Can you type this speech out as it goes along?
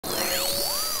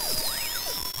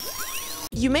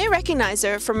You may recognize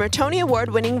her from her Tony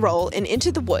Award-winning role in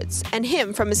Into the Woods and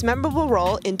him from his memorable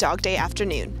role in Dog Day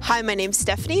Afternoon. Hi, my name's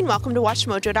Stephanie and welcome to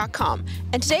WatchMojo.com.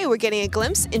 And today we're getting a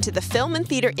glimpse into the film and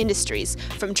theater industries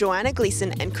from Joanna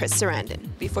Gleason and Chris Sarandon.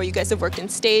 Before, you guys have worked in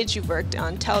stage, you've worked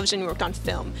on television, you worked on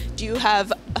film. Do you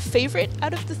have a favorite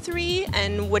out of the three,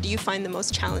 and what do you find the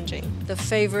most challenging? The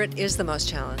favorite is the most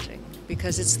challenging,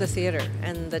 because it's the theater,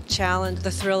 and the challenge,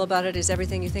 the thrill about it is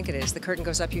everything you think it is. The curtain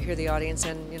goes up, you hear the audience,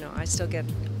 and I still get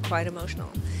quite emotional.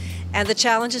 And the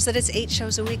challenge is that it's 8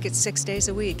 shows a week, it's 6 days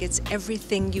a week, it's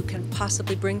everything you can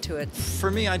possibly bring to it.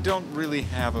 For me, I don't really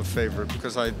have a favorite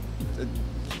because I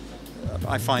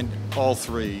find all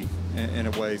three in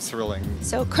a way thrilling.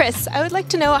 So Chris, I would like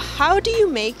to know, how do you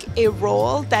make a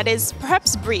role that is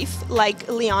perhaps brief, like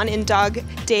Leon in Dog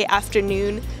Day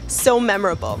Afternoon, so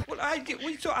memorable? Well,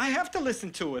 I have to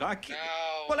listen to it.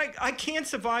 I can't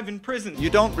survive in prison. You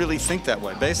don't really think that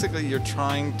way. Basically, you're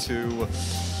trying to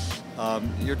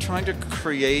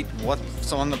create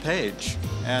what's on the page,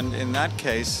 and in that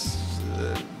case,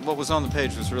 what was on the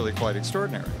page was really quite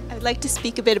extraordinary. I'd like to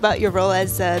speak a bit about your role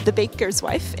as the baker's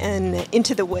wife in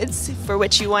Into the Woods, for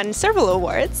which you won several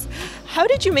awards. How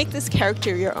did you make this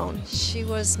character your own? She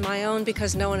was my own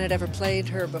because no one had ever played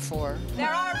her before. There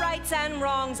are rights and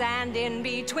wrongs and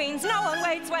in-betweens. No one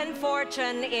waits when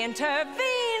fortune intervenes.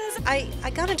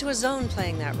 I got into a zone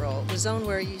playing that role, the zone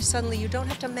where you don't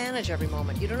have to manage every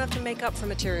moment. You don't have to make up for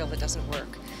material that doesn't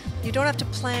work. You don't have to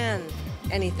plan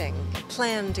anything,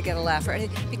 plan to get a laugh or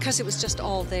anything, because it was just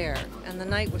all there. And the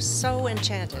night was so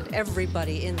enchanted.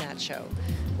 Everybody in that show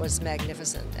was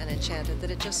magnificent and enchanted that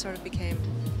it just sort of became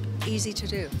easy to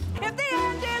do. If the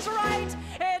end is right,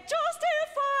 it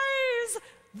justifies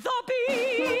the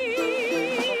bees.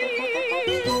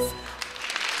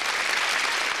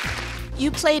 You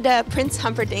played Prince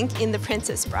Humperdinck in The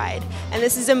Princess Bride, and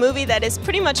this is a movie that has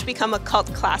pretty much become a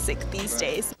cult classic these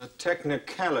days. A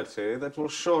technicality that will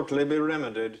shortly be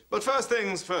remedied. But first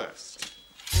things first.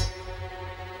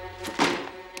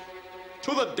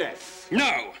 To the death.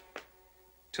 No!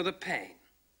 To the pain.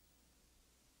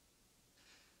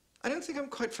 I don't think I'm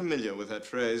quite familiar with that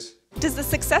phrase. Does the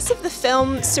success of the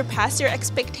film surpass your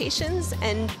expectations,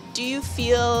 and do you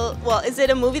feel, well, is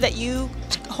it a movie that you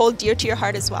hold dear to your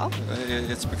heart as well?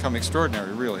 It's become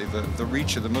extraordinary, really, the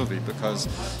reach of the movie, because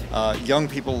young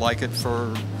people like it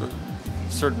for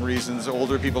certain reasons.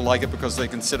 Older people like it because they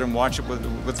can sit and watch it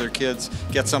with their kids,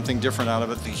 get something different out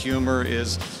of it. The humor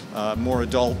is more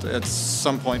adult at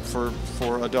some point for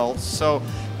adults. So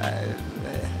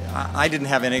I didn't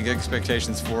have any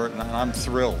expectations for it, and I'm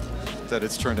thrilled that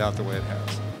it's turned out the way it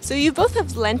has. So you both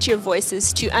have lent your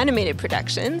voices to animated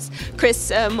productions.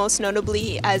 Chris, most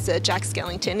notably as Jack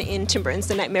Skellington in Tim Burton's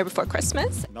The Nightmare Before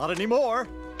Christmas. Not anymore.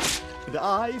 And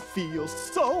I feel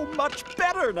so much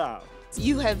better now.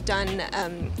 You have done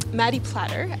Maddie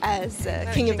Platter as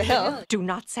King of the Hill. Do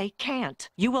not say can't.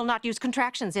 You will not use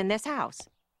contractions in this house.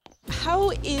 How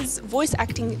is voice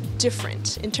acting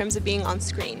different in terms of being on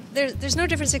screen? There's no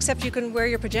difference except you can wear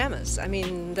your pajamas. I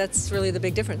mean, that's really the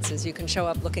big difference, is you can show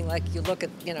up looking like you look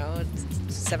at, at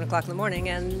 7 o'clock in the morning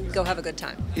and go have a good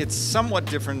time. It's somewhat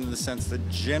different in the sense that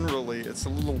generally it's a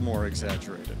little more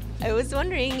exaggerated. I was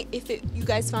wondering if you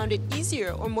guys found it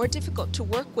easier or more difficult to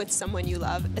work with someone you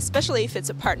love, especially if it's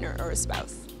a partner or a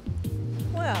spouse.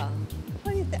 Well,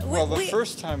 what do you think? Well, the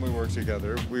first time we worked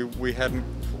together, when we went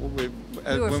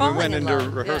into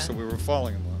rehearsal, we were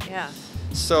falling in love. Yeah.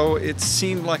 So it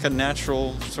seemed like a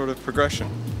natural sort of progression.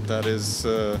 That is,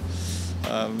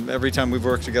 every time we've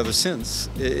worked together since,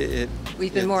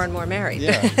 we've been more and more married.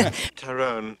 Yeah.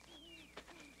 Tyrone,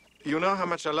 you know how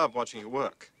much I love watching you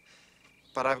work.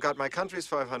 But I've got my country's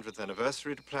 500th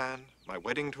anniversary to plan, my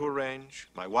wedding to arrange,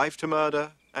 my wife to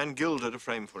murder, and Gilda to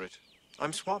frame for it.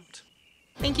 I'm swamped.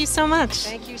 Thank you so much.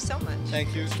 Thank you so much.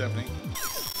 Thank you, Stephanie.